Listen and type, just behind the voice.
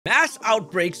Mass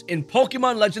outbreaks in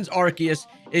Pokemon Legends Arceus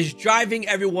is driving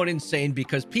everyone insane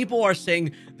because people are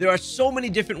saying there are so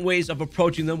many different ways of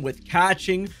approaching them, with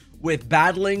catching, with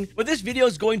battling. But this video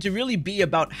is going to really be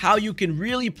about how you can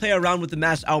really play around with the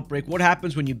mass outbreak. What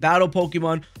happens when you battle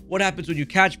Pokemon? What happens when you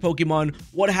catch Pokemon?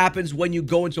 What happens when you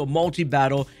go into a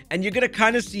multi-battle? And you're going to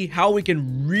kind of see how we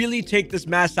can really take this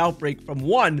mass outbreak from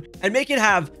one and make it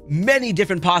have many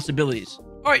different possibilities.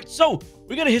 All right, so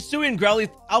we got a Hisuian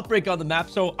Growlithe outbreak on the map,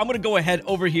 so I'm going to go ahead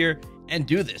over here and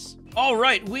do this. All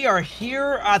right, we are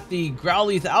here at the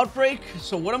Growlithe outbreak.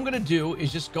 So what I'm going to do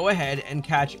is just go ahead and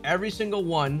catch every single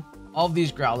one of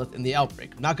these Growlithe in the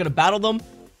outbreak. I'm not going to battle them.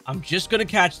 I'm just going to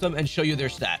catch them and show you their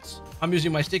stats. I'm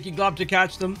using my Sticky Glob to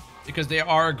catch them because they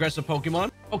are aggressive Pokemon.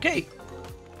 Okay.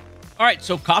 All right,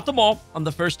 so caught them all on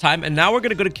the first time, and now we're going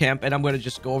to go to camp, and I'm going to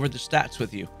just go over the stats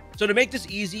with you. So to make this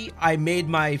easy, I made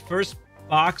my first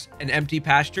box an empty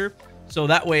pasture, so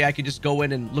that way I can just go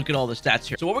in and look at all the stats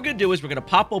here. So what we're going to do is we're going to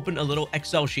pop open a little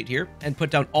Excel sheet here and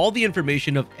put down all the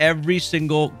information of every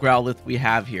single Growlithe we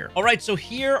have here. All right, so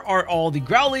here are all the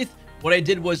Growlithe. What I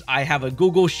did was I have a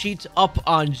Google Sheet up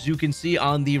on, as you can see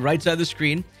on the right side of the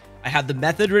screen. I have the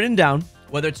method written down,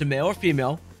 whether it's a male or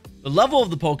female, the level of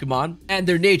the Pokemon, and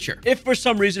their nature. If for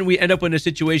some reason we end up in a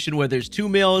situation where there's two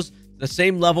males, the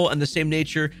same level and the same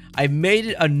nature, I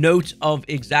made a note of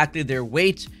exactly their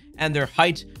weight and their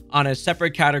height on a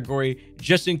separate category,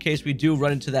 just in case we do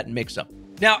run into that mix-up.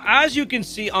 Now, as you can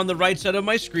see on the right side of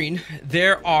my screen,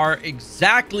 there are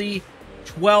exactly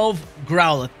 12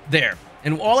 Growlithe there.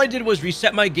 And all I did was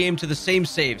reset my game to the same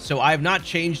save, so I have not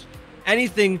changed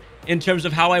anything in terms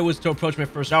of how I was to approach my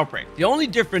first outbreak. The only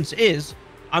difference is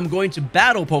I'm going to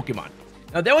battle Pokemon.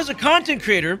 Now, there was a content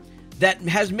creator that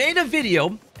has made a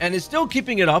video and is still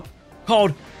keeping it up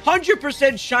called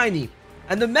 100% Shiny.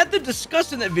 And the method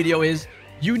discussed in that video is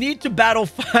you need to battle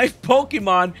 5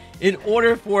 Pokemon in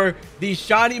order for the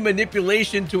shiny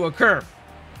manipulation to occur.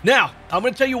 Now, I'm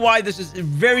going to tell you why this is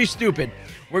very stupid.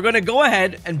 We're going to go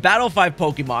ahead and battle 5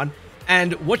 Pokemon.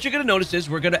 And what you're going to notice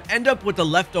is we're going to end up with a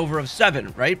leftover of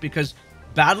 7, right? Because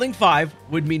battling 5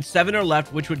 would mean 7 are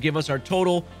left, which would give us our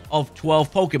total of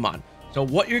 12 Pokemon. So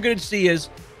what you're going to see is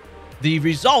the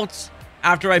results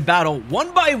after I battle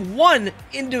one by one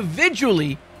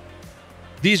individually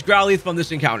these Growlithe from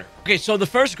this encounter. Okay, so the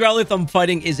first Growlithe I'm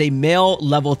fighting is a male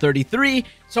level 33.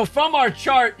 So from our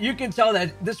chart, you can tell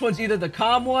that this one's either the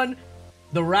calm one,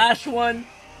 the rash one,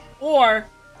 or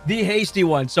the hasty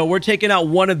one. So we're taking out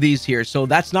one of these here. So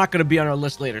that's not going to be on our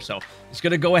list later. So it's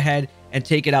going to go ahead and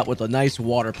take it out with a nice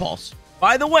water pulse.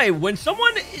 By the way, when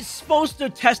someone is supposed to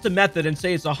test a method and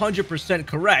say it's 100%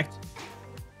 correct,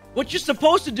 what you're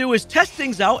supposed to do is test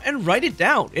things out and write it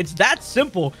down. It's that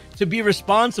simple to be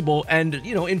responsible and,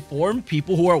 inform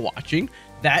people who are watching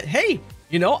that, hey,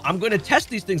 I'm going to test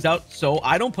these things out so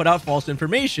I don't put out false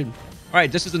information. All right,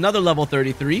 this is another level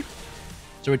 33.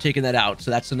 So we're taking that out.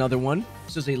 So that's another one.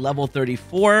 This is a level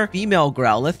 34 female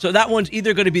Growlithe. So that one's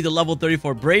either going to be the level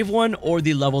 34 brave one or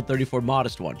the level 34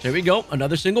 modest one. There we go.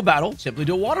 Another single battle. Simply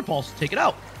do a water pulse. Take it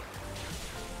out.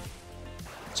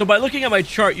 So by looking at my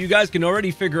chart, you guys can already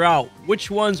figure out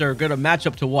which ones are going to match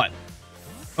up to what.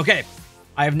 Okay,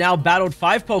 I have now battled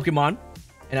 5 Pokemon,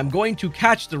 and I'm going to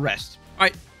catch the rest. All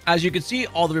right, as you can see,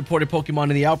 all the reported Pokemon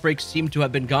in the outbreak seem to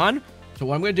have been gone. So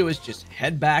what I'm going to do is just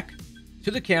head back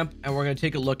to the camp, and we're going to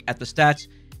take a look at the stats,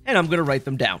 and I'm going to write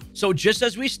them down. So just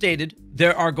as we stated,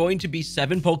 there are going to be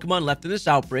 7 Pokemon left in this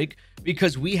outbreak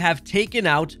because we have taken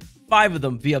out 5 of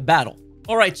them via battle.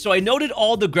 All right, so I noted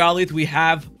all the Growlithe we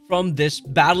have from this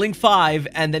battling 5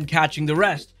 and then catching the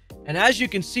rest. And as you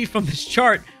can see from this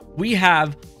chart, we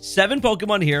have 7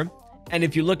 Pokemon here. And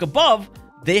if you look above,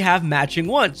 they have matching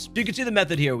ones. So you can see the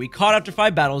method here. We caught after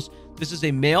 5 battles. This is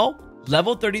a male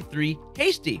level 33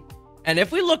 hasty. And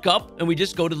if we look up and we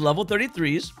just go to the level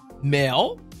 33s,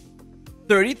 male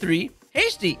 33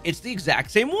 hasty. It's the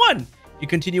exact same one. You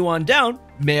continue on down,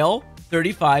 male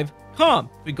 35 calm.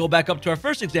 If we go back up to our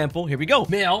first example, here we go.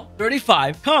 Male,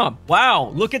 35, calm.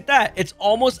 Wow, look at that. It's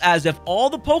almost as if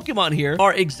all the Pokemon here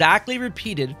are exactly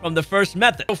repeated from the first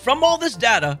method. So from all this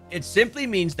data, it simply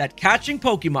means that catching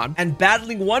Pokemon and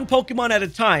battling one Pokemon at a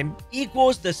time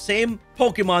equals the same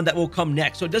Pokemon that will come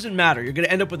next. So it doesn't matter. You're going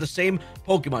to end up with the same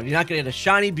Pokemon. You're not going to get a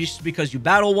shiny just because you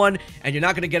battle one, and you're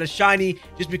not going to get a shiny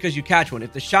just because you catch one.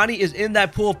 If the shiny is in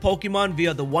that pool of Pokemon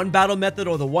via the one battle method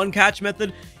or the one catch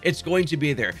method, it's going to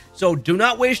be there. So do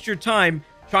not waste your time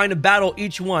trying to battle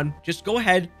each one. Just go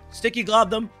ahead, Sticky Glob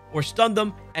them, or stun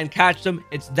them and catch them.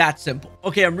 It's that simple.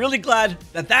 Okay, I'm really glad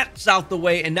that that's out the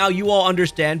way, and now you all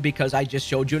understand because I just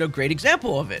showed you a great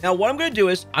example of it. Now, what I'm going to do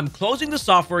is I'm closing the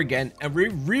software again and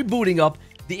rebooting up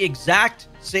the exact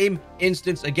same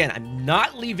instance again. I'm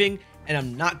not leaving, and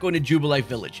I'm not going to Jubilife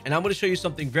Village. And I'm going to show you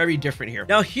something very different here.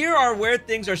 Now, here are where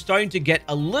things are starting to get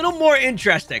a little more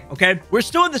interesting, okay? We're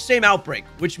still in the same outbreak,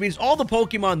 which means all the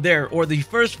Pokemon there, or the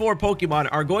first 4 Pokemon,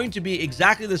 are going to be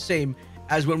exactly the same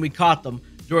as when we caught them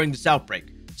during this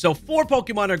outbreak. So 4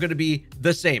 Pokemon are going to be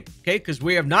the same, okay? Because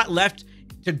we have not left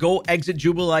to go exit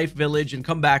Jubilife Village and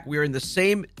come back. We're in the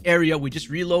same area. We just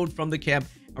reload from the camp,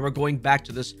 and we're going back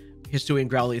to this Hisuian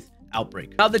Growlithe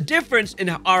outbreak. Now, the difference in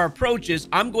our approach is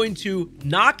I'm going to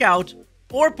knock out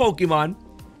 4 Pokemon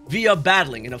via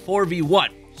battling in a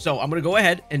 4v1. So I'm going to go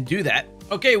ahead and do that.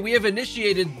 Okay, we have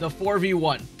initiated the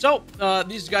 4v1. So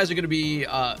these guys are going to be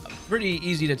pretty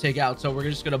easy to take out. So we're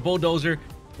just going to bulldozer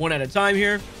one at a time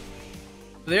here.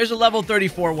 So there's a level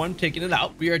 34 one, taking it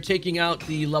out. We are taking out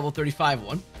the level 35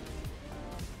 one.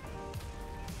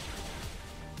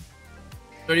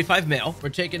 35 male. We're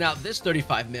taking out this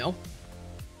 35 male.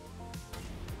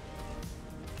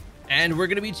 And we're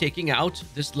going to be taking out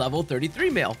this level 33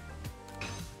 male.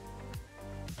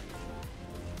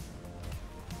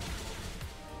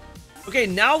 Okay,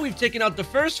 now we've taken out the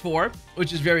first 4,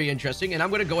 which is very interesting. And I'm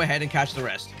going to go ahead and catch the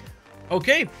rest.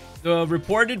 Okay, the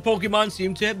reported Pokemon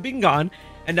seem to have been gone.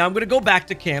 And now I'm going to go back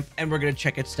to camp and we're going to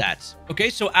check its stats. Okay,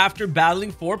 so after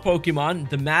battling 4 Pokemon,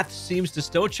 the math seems to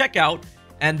still check out.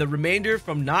 And the remainder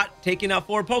from not taking out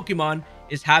 4 Pokemon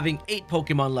is having 8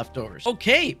 Pokemon leftovers.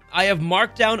 Okay, I have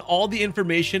marked down all the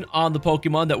information on the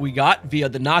Pokemon that we got via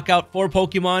the knockout 4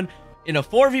 Pokemon in a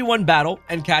 4v1 battle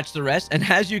and catch the rest. And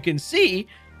as you can see,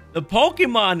 the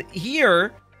Pokemon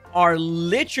here are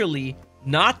literally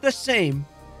not the same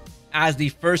as the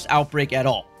first outbreak at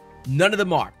all. None of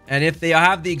them are. And if they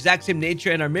have the exact same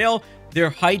nature and are male, their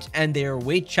height and their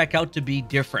weight check out to be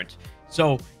different.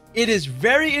 So it is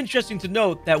very interesting to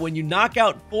note that when you knock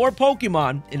out 4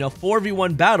 Pokemon in a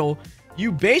 4v1 battle,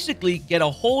 you basically get a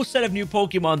whole set of new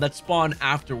Pokemon that spawn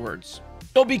afterwards.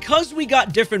 So because we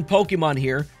got different Pokemon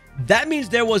here, that means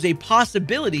there was a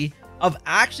possibility of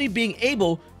actually being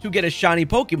able to get a shiny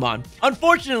Pokemon.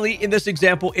 Unfortunately, in this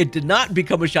example, it did not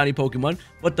become a shiny Pokemon,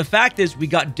 but the fact is we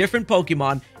got different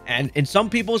Pokemon, and in some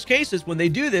people's cases, when they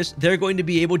do this, they're going to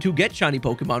be able to get shiny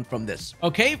Pokemon from this.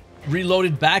 Okay,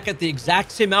 reloaded back at the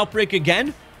exact same outbreak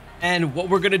again, and what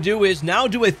we're going to do is now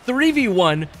do a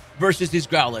 3v1 versus these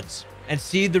Growlithes and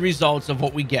see the results of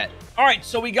what we get. All right,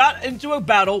 so we got into a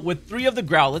battle with 3 of the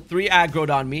Growlithe, 3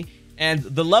 aggroed on me, and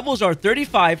the levels are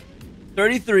 35,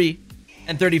 33,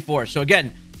 and 34. So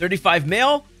again, 35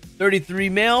 male, 33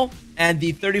 male, and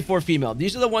the 34 female.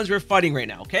 These are the ones we're fighting right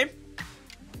now, okay?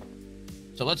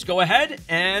 So let's go ahead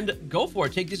and go for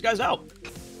it. Take these guys out.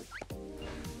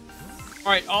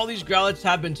 All right, all these Growlithes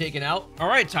have been taken out. All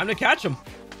right, time to catch them.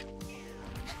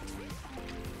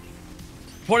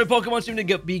 Reported Pokemon seem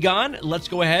to be gone. Let's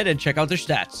go ahead and check out their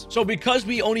stats. So because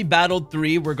we only battled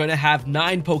 3, we're going to have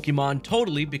 9 Pokemon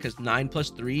totally, because 9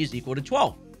 plus 3 is equal to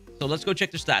 12. So let's go check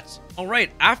the stats. All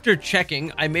right, after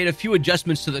checking, I made a few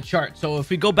adjustments to the chart. So if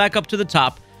we go back up to the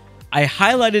top, I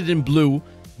highlighted in blue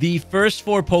the first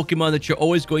 4 Pokemon that you're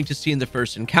always going to see in the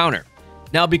first encounter.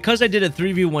 Now, because I did a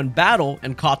 3v1 battle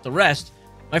and caught the rest,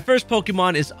 my first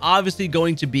Pokemon is obviously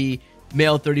going to be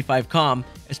male 35 com,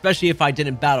 especially if I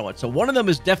didn't battle it. So one of them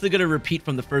is definitely going to repeat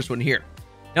from the first one here.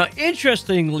 Now,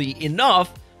 interestingly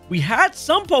enough, we had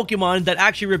some Pokemon that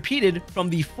actually repeated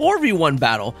from the 4v1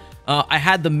 battle. I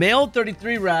had the male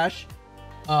 33 Rash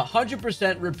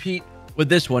 100% repeat with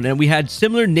this one, and we had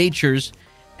similar natures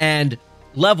and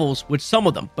levels with some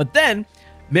of them. But then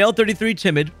male 33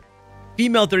 Timid,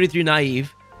 female 33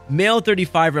 Naive, male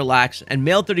 35 Relax, and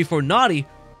male 34 Naughty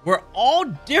were all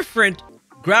different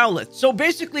Growlithe. So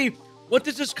basically what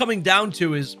this is coming down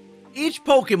to is each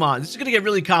Pokemon, this is going to get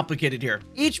really complicated here.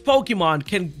 Each Pokemon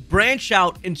can branch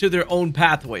out into their own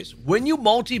pathways. When you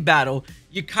multi-battle,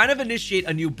 you kind of initiate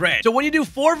a new branch. So when you do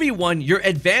 4v1, you're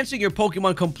advancing your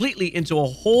Pokemon completely into a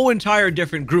whole entire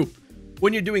different group.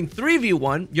 When you're doing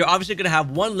 3v1, you're obviously going to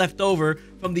have 1 left over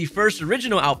from the first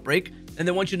original outbreak. And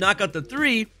then once you knock out the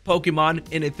 3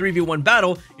 Pokemon in a 3v1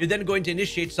 battle, you're then going to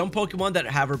initiate some Pokemon that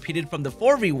have repeated from the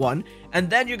 4v1. And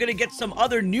then you're going to get some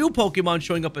other new Pokemon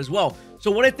showing up as well. So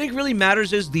what I think really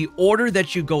matters is the order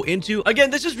that you go into.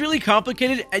 Again, this is really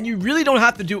complicated, and you really don't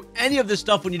have to do any of this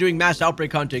stuff when you're doing mass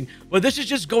outbreak hunting. But this is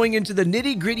just going into the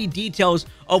nitty-gritty details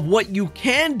of what you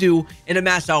can do in a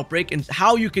mass outbreak and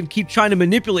how you can keep trying to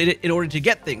manipulate it in order to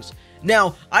get things.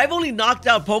 Now, I've only knocked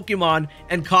out Pokemon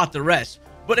and caught the rest.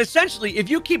 But essentially, if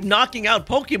you keep knocking out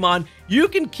Pokemon, you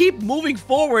can keep moving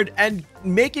forward and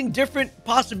making different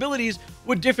possibilities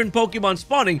with different Pokemon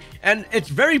spawning. And it's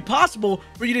very possible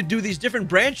for you to do these different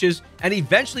branches and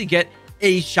eventually get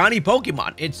a shiny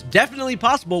Pokemon. It's definitely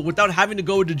possible without having to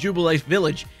go to Jubilife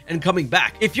Village and coming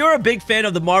back. If you're a big fan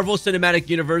of the Marvel Cinematic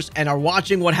Universe and are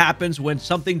watching what happens when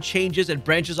something changes and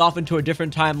branches off into a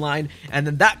different timeline, and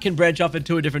then that can branch off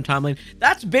into a different timeline,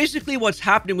 that's basically what's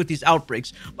happening with these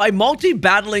outbreaks. By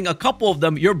multi-battling a couple of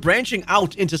them, you're branching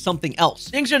out into something else.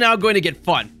 Things are now going to get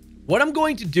fun. What I'm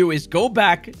going to do is go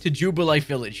back to Jubilife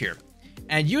Village here.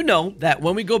 And you know that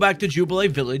when we go back to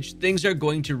Jubilife Village, things are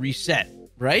going to reset,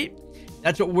 right?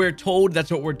 That's what we're told.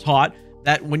 That's what we're taught,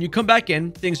 that when you come back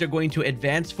in, things are going to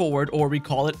advance forward, or we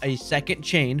call it a second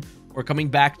chain, or coming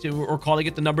back to, or calling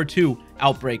it the number 2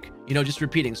 outbreak, you know, just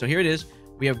repeating. So here it is.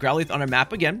 We have Growlithe on our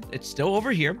map again. It's still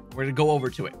over here. We're going to go over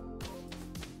to it.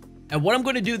 And what I'm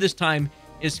going to do this time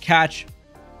is catch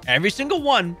every single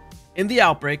one in the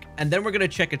outbreak, and then we're going to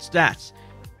check its stats.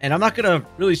 And I'm not going to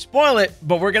really spoil it,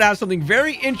 but we're going to have something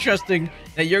very interesting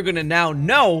that you're going to now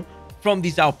know from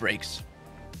these outbreaks.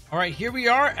 All right, here we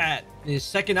are at the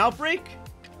second outbreak.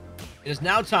 It is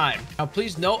now time. Now,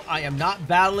 please note, I am not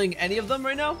battling any of them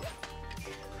right now.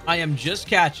 I am just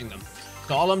catching them.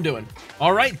 That's all I'm doing.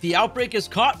 All right, the outbreak is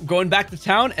caught. Going back to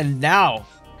town. And now,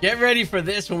 get ready for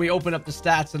this when we open up the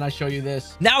stats and I show you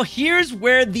this. Now, here's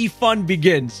where the fun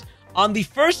begins. On the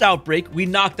first outbreak, we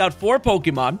knocked out 4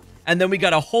 Pokemon. And then we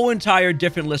got a whole entire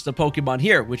different list of Pokemon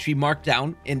here, which we marked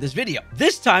down in this video.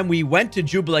 This time we went to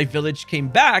Jubilife Village, came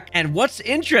back, and what's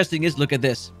interesting is, look at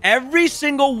this. Every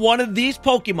single one of these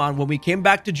Pokemon, when we came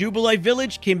back to Jubilife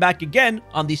Village, came back again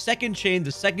on the second chain,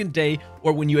 the second day,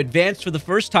 or when you advance for the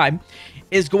first time,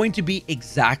 is going to be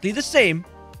exactly the same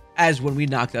as when we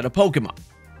knocked out a Pokemon.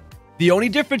 The only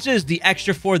difference is the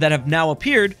extra 4 that have now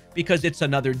appeared because it's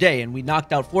another day, and we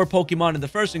knocked out 4 Pokemon in the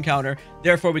first encounter,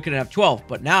 therefore we couldn't have 12.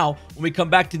 But now, when we come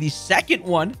back to the second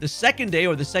one, the second day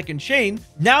or the second chain,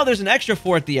 now there's an extra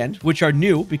 4 at the end, which are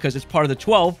new because it's part of the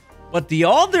 12, but the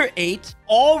other 8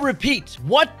 all repeat.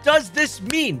 What does this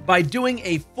mean? By doing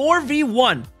a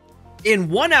 4v1 in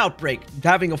one outbreak,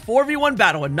 having a 4v1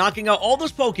 battle and knocking out all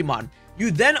those Pokemon, you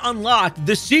then unlock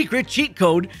the secret cheat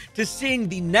code to seeing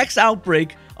the next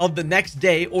outbreak of the next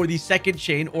day or the second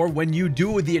chain, or when you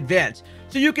do the advance,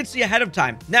 so you can see ahead of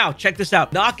time. Now check this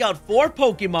out. Knock out 4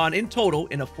 Pokemon in total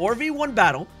in a 4v1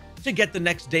 battle to get the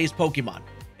next day's Pokemon.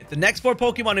 If the next 4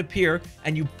 Pokemon appear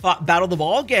and you battle them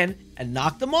all again and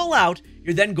knock them all out,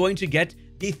 you're then going to get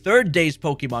the third day's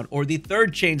Pokemon or the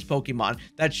third chain's Pokemon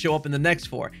that show up in the next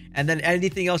 4. And then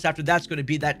anything else after that's going to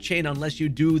be that chain unless you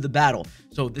do the battle.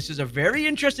 So this is a very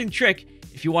interesting trick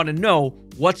if you want to know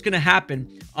what's going to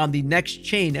happen on the next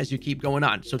chain as you keep going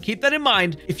on. So keep that in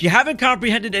mind. If you haven't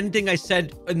comprehended anything I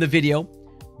said in the video,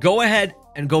 go ahead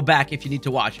and go back if you need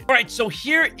to watch it. All right, so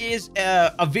here is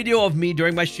a video of me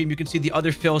during my stream. You can see the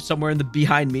other Phil somewhere in the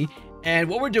behind me. And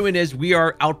what we're doing is we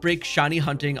are Outbreak shiny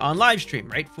hunting on live stream,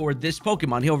 right? For this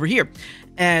Pokemon over here.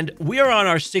 And we are on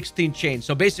our 16th chain.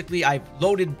 So basically I've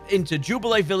loaded into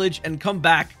Jubilife Village and come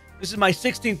back. This is my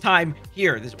 16th time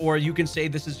here. Or you can say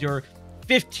this is your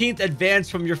 15th advance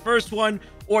from your first one,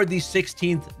 or the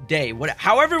 16th day.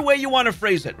 However way you want to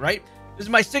phrase it, right? This is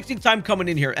my 16th time coming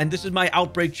in here, and this is my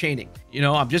outbreak chaining. You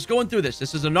know, I'm just going through this.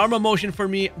 This is a normal motion for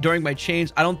me during my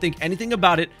chains. I don't think anything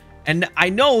about it. And I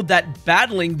know that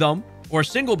battling them or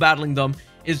single battling them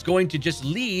is going to just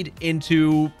lead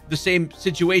into the same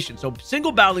situation. So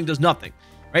single battling does nothing,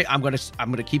 right? I'm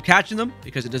gonna keep catching them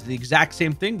because it does the exact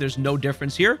same thing. There's no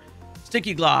difference here.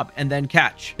 Sticky Glob and then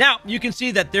catch. Now you can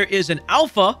see that there is an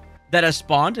alpha that has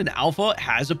spawned. An alpha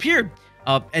has appeared.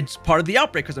 And it's part of the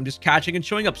outbreak because I'm just catching and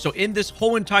showing up. So in this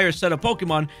whole entire set of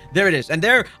Pokemon, there it is. And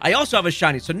there I also have a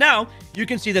shiny. So now you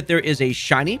can see that there is a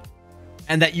shiny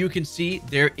and that you can see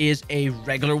there is a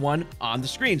regular one on the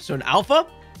screen. So an alpha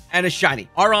and a shiny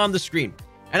are on the screen.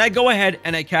 And I go ahead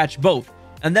and I catch both.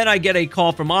 And then I get a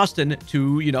call from Austin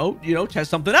to, you know, test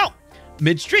something out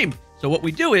midstream. So what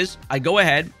we do is I go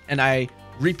ahead and I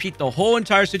repeat the whole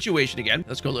entire situation again.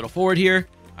 Let's go a little forward here.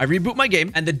 I reboot my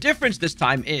game. And the difference this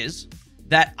time is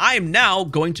that I am now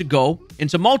going to go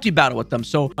into multi-battle with them.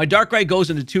 So my Darkrai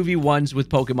goes into 2v1s with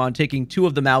Pokemon, taking 2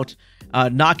 of them out,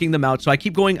 knocking them out. So I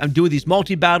keep going. I'm doing these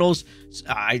multi-battles.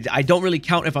 I don't really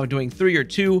count if I'm doing 3 or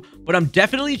 2, but I'm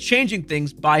definitely changing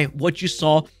things by what you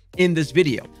saw in this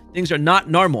video. Things are not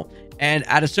normal. And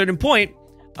at a certain point,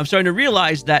 I'm starting to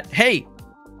realize that, hey,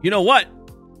 you know what?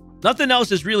 Nothing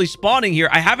else is really spawning here.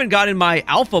 I haven't gotten my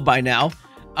alpha by now.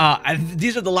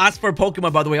 These are the last 4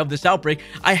 Pokemon, by the way, of this outbreak.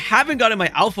 I haven't gotten my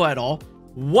alpha at all.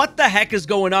 What the heck is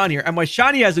going on here? And my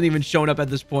shiny hasn't even shown up at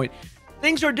this point.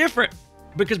 Things are different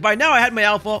because by now I had my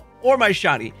alpha or my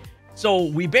shiny. So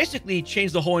we basically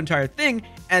changed the whole entire thing.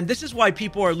 And this is why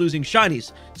people are losing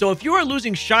shinies. So if you are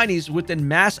losing shinies within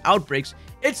mass outbreaks,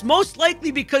 It's most likely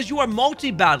because you are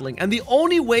multi-battling, and the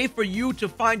only way for you to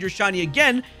find your shiny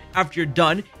again after you're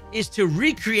done is to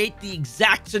recreate the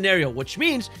exact scenario, which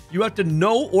means you have to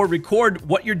know or record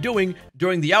what you're doing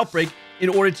during the outbreak in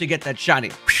order to get that shiny.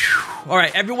 Whew. All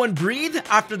right, everyone breathe.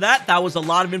 After that, that was a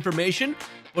lot of information,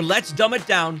 but let's dumb it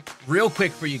down real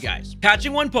quick for you guys.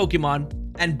 Catching one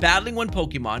Pokemon and battling one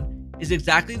Pokemon is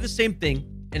exactly the same thing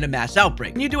in a mass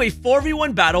outbreak. When you do a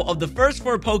 4v1 battle of the first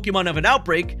 4 Pokemon of an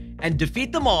outbreak and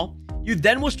defeat them all, you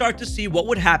then will start to see what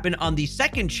would happen on the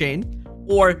second chain,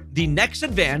 or the next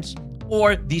advance,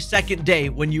 or the second day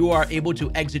when you are able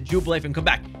to exit Jubilife and come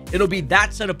back. It'll be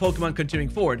that set of Pokemon continuing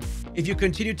forward. If you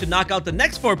continue to knock out the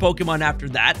next 4 Pokemon after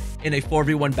that in a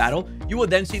 4v1 battle, you will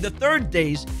then see the third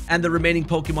days and the remaining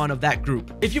Pokemon of that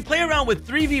group. If you play around with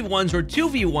 3v1s or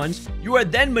 2v1s, you are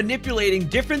then manipulating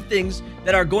different things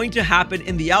that are going to happen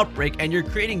in the outbreak, and you're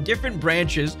creating different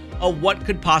branches of what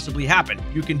could possibly happen.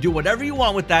 You can do whatever you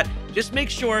want with that. Just make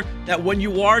sure that when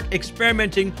you are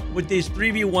experimenting with these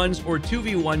 3v1s or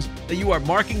 2v1s, that you are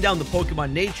marking down the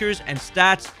Pokemon natures and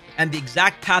stats and the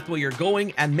exact pathway you're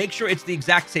going, and make sure it's the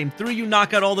exact same 3 you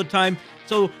knock out all the time.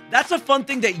 So that's a fun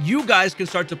thing that you guys can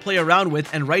start to play around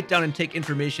with and write down and take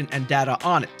information and data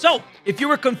on it. So if you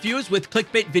were confused with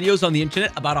clickbait videos on the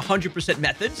internet about 100%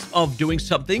 methods of doing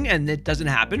something and it doesn't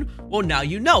happen, well, now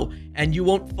you know, and you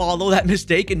won't follow that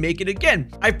mistake and make it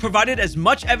again. I've provided as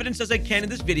much evidence as I can in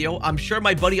this video. I'm sure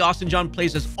my buddy Austin John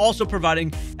Plays is also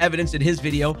providing evidence in his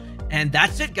video. And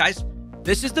that's it, guys.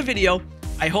 This is the video.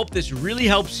 I hope this really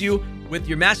helps you with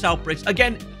your mass outbreaks.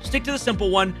 Again, stick to the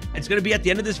simple one. It's going to be at the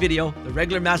end of this video, the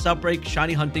regular mass outbreak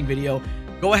shiny hunting video.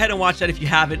 Go ahead and watch that if you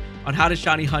haven't, on how to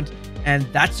shiny hunt.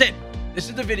 And that's it. This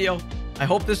is the video. I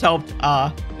hope this helped.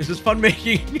 This is fun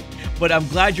making, but I'm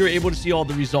glad you're able to see all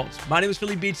the results. My name is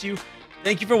Philly Beats You.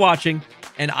 Thank you for watching,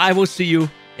 and I will see you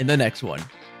in the next one.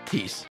 Peace.